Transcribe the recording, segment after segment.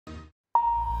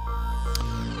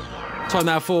Time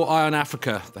now for Eye on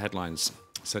Africa, the headlines.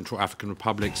 Central African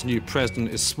Republic's new president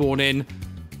is sworn in.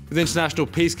 With international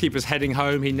peacekeepers heading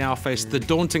home, he now faces the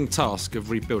daunting task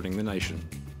of rebuilding the nation.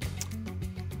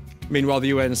 Meanwhile, the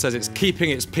UN says it's keeping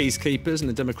its peacekeepers in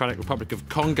the Democratic Republic of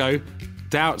Congo.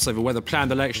 Doubts over whether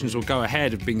planned elections will go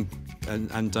ahead have been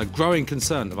and growing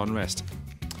concern of unrest.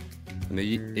 And the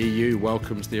EU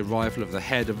welcomes the arrival of the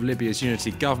head of Libya's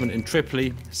unity government in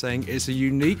Tripoli, saying it's a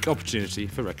unique opportunity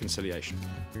for reconciliation.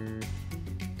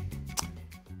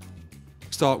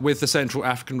 Start with the Central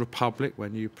African Republic, where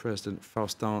new President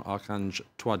Faustin Archange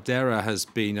Touadera has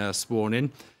been sworn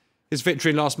in. His victory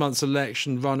in last month's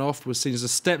election runoff was seen as a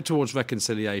step towards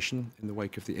reconciliation in the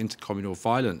wake of the intercommunal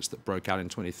violence that broke out in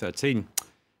 2013.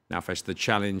 Now faces the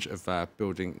challenge of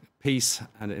building peace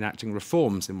and enacting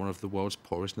reforms in one of the world's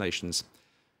poorest nations.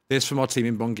 This from our team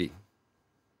in Bangui.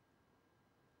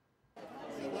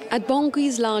 At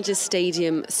Bangui's largest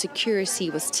stadium, security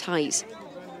was tight.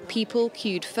 People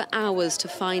queued for hours to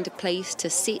find a place to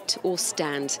sit or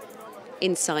stand.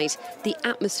 Inside, the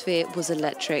atmosphere was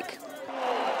electric.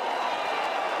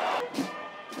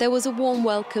 There was a warm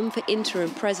welcome for interim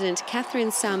President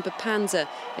Catherine Samba-Panza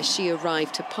as she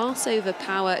arrived to pass over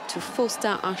power to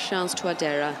Faustin Archange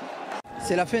Touadera.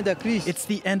 It's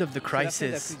the end of the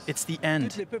crisis. It's the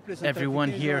end. Everyone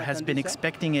here has been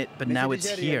expecting it, but now it's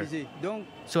here.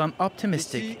 So I'm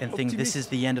optimistic and think this is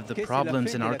the end of the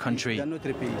problems in our country.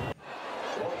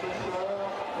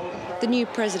 The new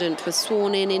president was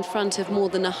sworn in front of more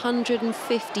than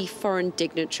 150 foreign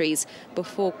dignitaries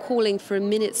before calling for a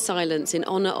minute's silence in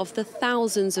honour of the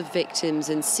thousands of victims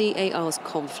in CAR's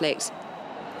conflict.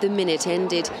 The minute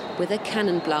ended with a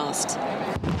cannon blast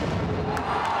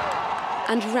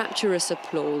and rapturous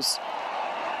applause.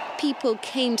 People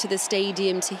came to the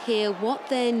stadium to hear what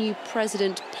their new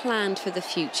president planned for the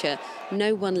future.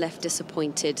 No one left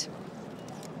disappointed.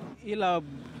 He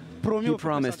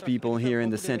promised people here in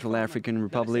the Central African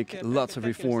Republic lots of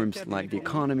reforms like the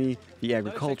economy, the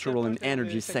agricultural and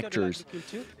energy sectors,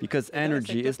 because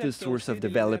energy is the source of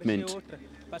development.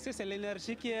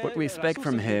 What we expect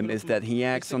from him is that he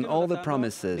acts on all the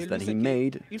promises that he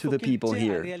made to the people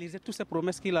here.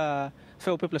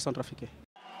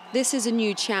 This is a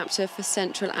new chapter for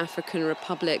Central African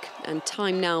Republic, and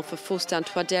time now for Faustin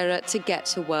Touadera to get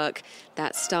to work.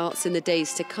 That starts in the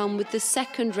days to come with the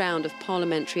second round of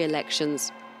parliamentary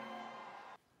elections.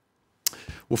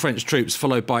 Well, French troops,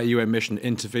 followed by a UN mission,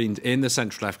 intervened in the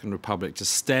Central African Republic to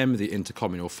stem the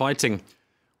intercommunal fighting.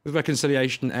 With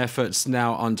reconciliation efforts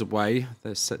now underway,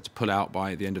 they're set to pull out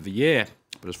by the end of the year.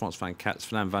 But as France 24's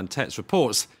Fernand Van Tetz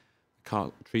reports, the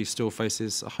country still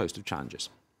faces a host of challenges.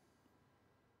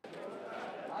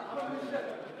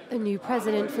 A new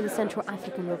president for the Central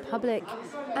African Republic,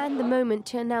 and the moment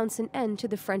to announce an end to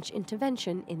the French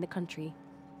intervention in the country.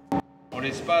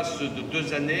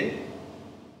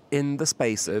 In the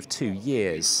space of 2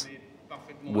 years,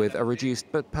 with a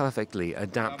reduced but perfectly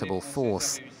adaptable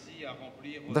force,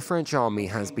 the French army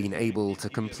has been able to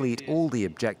complete all the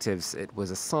objectives it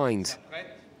was assigned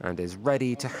and is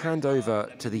ready to hand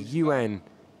over to the UN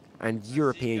and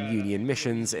European Union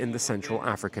missions in the Central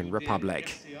African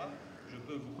Republic.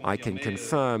 I can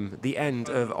confirm the end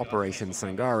of Operation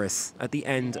Sangaris at the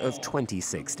end of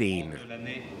 2016.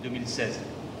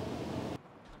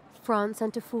 France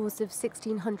sent a force of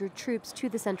 1,600 troops to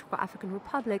the Central African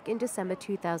Republic in December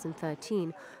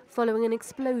 2013, following an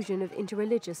explosion of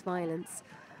interreligious violence.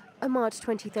 A March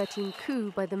 2013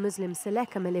 coup by the Muslim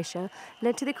Seleka militia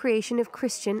led to the creation of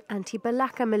Christian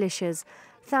anti-Balaka militias.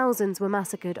 Thousands were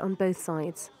massacred on both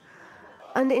sides.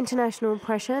 Under international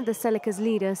pressure, the Seleka's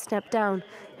leader stepped down,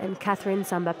 and Catherine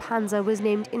Samba-Panza was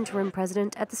named interim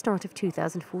president at the start of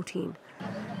 2014.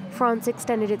 France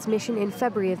extended its mission in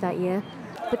February of that year,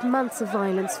 but months of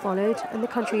violence followed, and the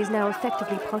country is now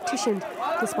effectively partitioned,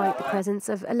 despite the presence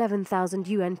of 11,000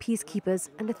 UN peacekeepers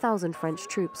and 1,000 French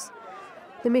troops.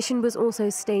 The mission was also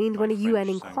stained when a UN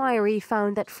inquiry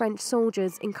found that French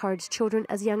soldiers encouraged children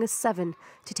as young as 7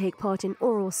 to take part in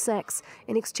oral sex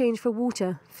in exchange for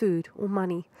water, food or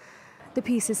money. The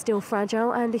peace is still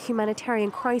fragile and a humanitarian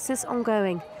crisis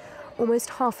ongoing. Almost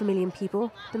 500,000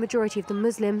 people, the majority of them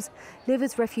Muslims, live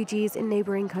as refugees in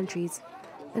neighbouring countries.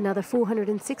 Another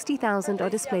 460,000 are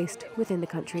displaced within the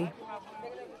country.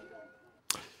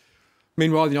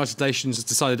 Meanwhile, the United Nations has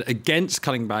decided against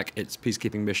cutting back its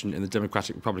peacekeeping mission in the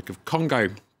Democratic Republic of Congo.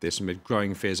 This amid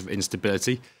growing fears of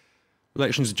instability.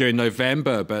 Elections are due in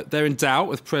November, but they're in doubt,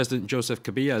 with President Joseph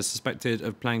Kabila suspected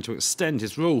of planning to extend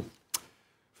his rule.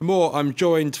 For more, I'm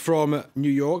joined from New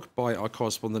York by our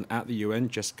correspondent at the UN,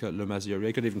 Jessica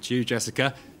Lemaziere. Good evening to you,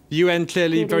 Jessica. The UN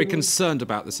clearly very concerned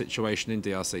about the situation in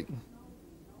DRC.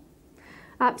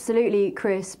 Absolutely,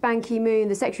 Chris. Ban Ki-moon,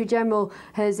 the Secretary-General,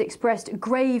 has expressed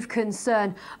grave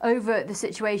concern over the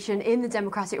situation in the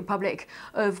Democratic Republic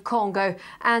of Congo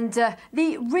and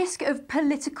the risk of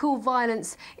political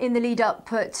violence in the lead-up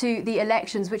to the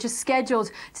elections, which are scheduled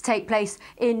to take place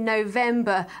in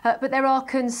November. But there are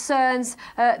concerns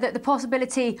that the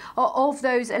possibility of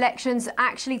those elections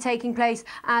actually taking place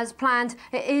as planned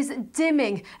is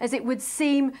dimming, as it would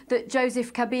seem that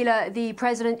Joseph Kabila, the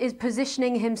president, is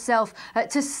positioning himself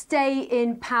to stay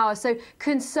in power. So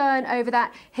concern over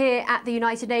that here at the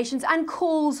United Nations, and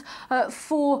calls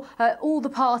for all the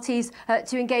parties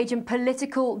to engage in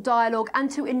political dialogue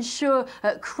and to ensure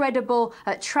credible,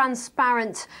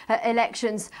 transparent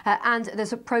elections and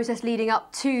the process leading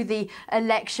up to the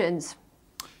elections.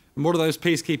 And what are those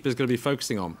peacekeepers going to be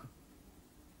focusing on?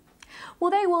 Well,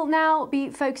 they will now be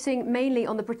focusing mainly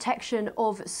on the protection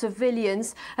of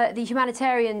civilians. The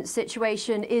humanitarian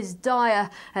situation is dire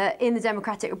in the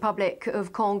Democratic Republic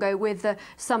of Congo, with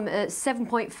some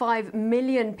 7.5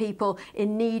 million people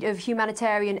in need of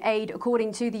humanitarian aid,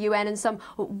 according to the UN, and some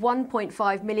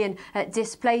 1.5 million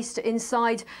displaced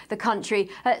inside the country.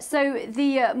 So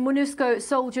the MONUSCO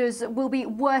soldiers will be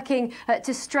working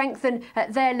to strengthen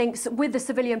their links with the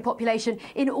civilian population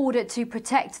in order to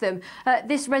protect them.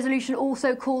 This resolution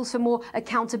also calls for more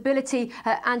accountability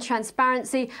and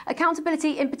transparency.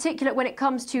 Accountability in particular when it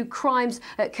comes to crimes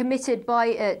committed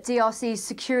by DRC's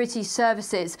security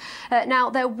services. Now,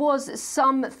 there was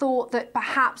some thought that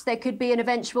perhaps there could be an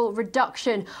eventual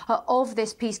reduction of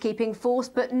this peacekeeping force,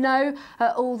 but no,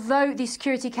 although the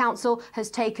Security Council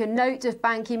has taken note of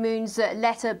Ban Ki-moon's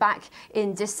letter back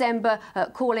in December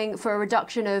calling for a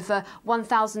reduction of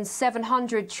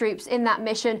 1,700 troops in that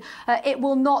mission, it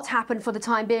will not happen for the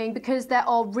time being, because there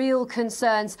are real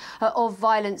concerns of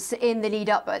violence in the lead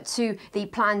up to the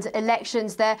planned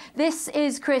elections there. This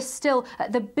is, Chris, still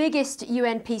the biggest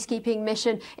UN peacekeeping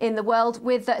mission in the world,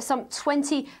 with some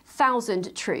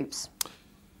 20,000 troops.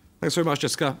 Thanks very much,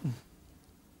 Jessica.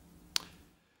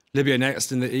 Libya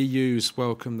next, and the EU's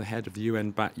welcomed the head of the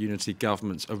UN-backed unity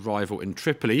government's arrival in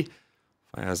Tripoli.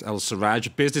 Fayez al-Sarraj, a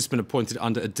businessman appointed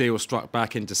under a deal struck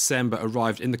back in December,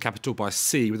 arrived in the capital by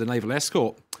sea with a naval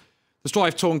escort. The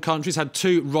strife-torn country's had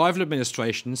two rival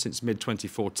administrations since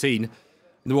mid-2014.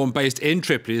 The one based in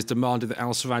Tripoli has demanded that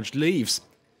al-Sarraj leaves.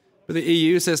 But the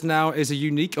EU says now is a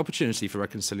unique opportunity for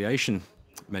reconciliation.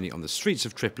 Many on the streets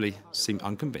of Tripoli seem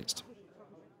unconvinced.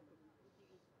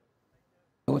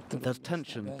 There's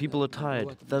tension, people are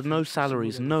tired, there's no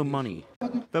salaries, no money.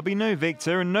 There'll be no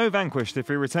victor and no vanquished if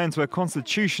we return to a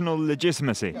constitutional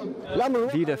legitimacy.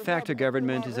 The de facto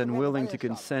government is unwilling to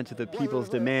consent to the people's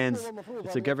demands.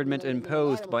 It's a government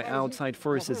imposed by outside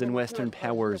forces and Western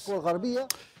powers.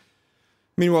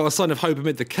 Meanwhile, a sign of hope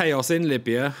amid the chaos in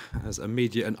Libya, as a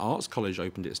media and arts college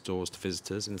opened its doors to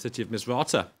visitors in the city of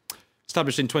Misrata.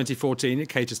 Established in 2014, it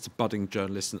caters to budding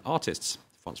journalists and artists.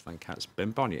 France 24's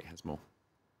Ben Barnier has more.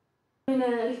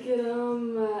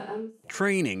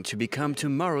 Training to become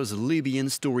tomorrow's Libyan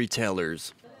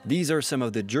storytellers. These are some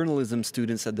of the journalism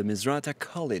students at the Misrata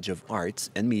College of Arts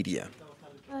and Media.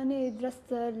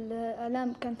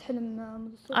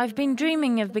 I've been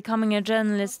dreaming of becoming a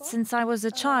journalist since I was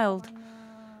a child.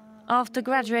 After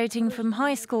graduating from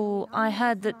high school, I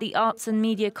heard that the Arts and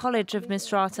Media College of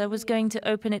Misrata was going to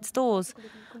open its doors.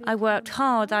 I worked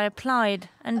hard, I applied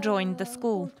and joined the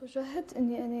school.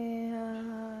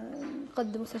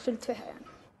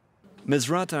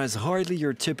 Misrata is hardly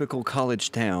your typical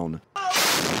college town.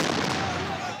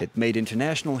 It made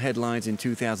international headlines in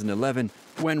 2011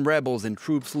 when rebels and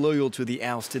troops loyal to the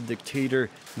ousted dictator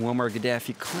Muammar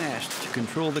Gaddafi clashed to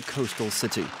control the coastal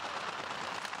city.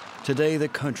 Today, the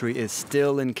country is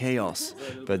still in chaos,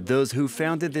 but those who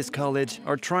founded this college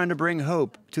are trying to bring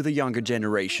hope to the younger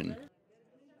generation.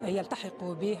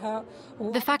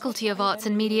 The Faculty of Arts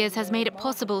and Medias has made it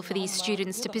possible for these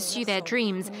students to pursue their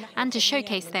dreams and to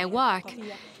showcase their work.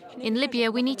 In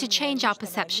Libya, we need to change our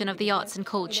perception of the arts and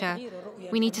culture.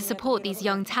 We need to support these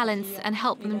young talents and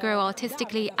help them grow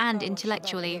artistically and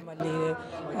intellectually.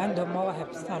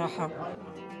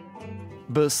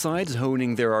 Besides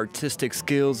honing their artistic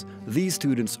skills, these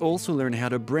students also learn how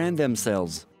to brand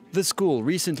themselves. The school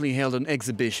recently held an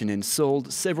exhibition and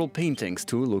sold several paintings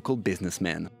to a local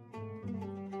businessman.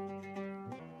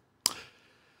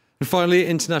 And finally,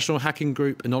 international hacking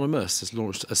group Anonymous has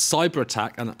launched a cyber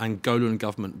attack on Angolan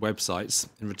government websites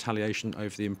in retaliation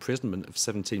over the imprisonment of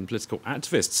 17 political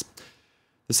activists.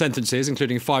 The sentences,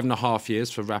 including 5.5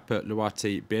 years for rapper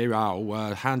Luati Beirao,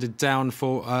 were handed down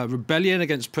for rebellion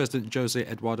against President José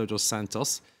Eduardo dos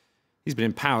Santos. He's been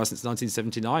in power since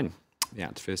 1979. The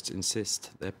activists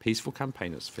insist they're peaceful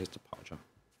campaigners for his departure.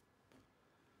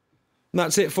 And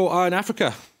that's it for Eye on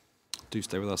Africa. Do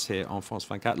stay with us here on France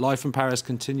 24. Live from Paris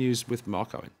continues with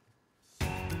Mark Owen.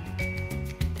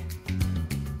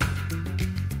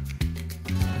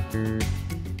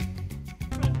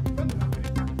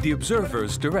 The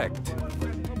Observer's Direct.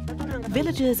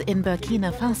 Villagers in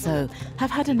Burkina Faso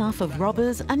have had enough of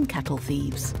robbers and cattle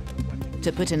thieves.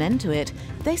 To put an end to it,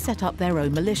 they set up their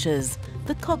own militias,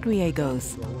 the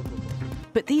Cogriegos.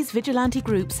 But these vigilante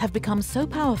groups have become so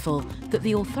powerful that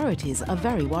the authorities are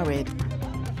very worried.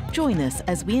 Join us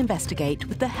as we investigate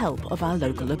with the help of our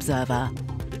local observer.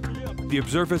 The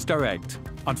Observer's Direct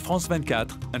on France 24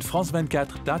 and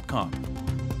France24.com.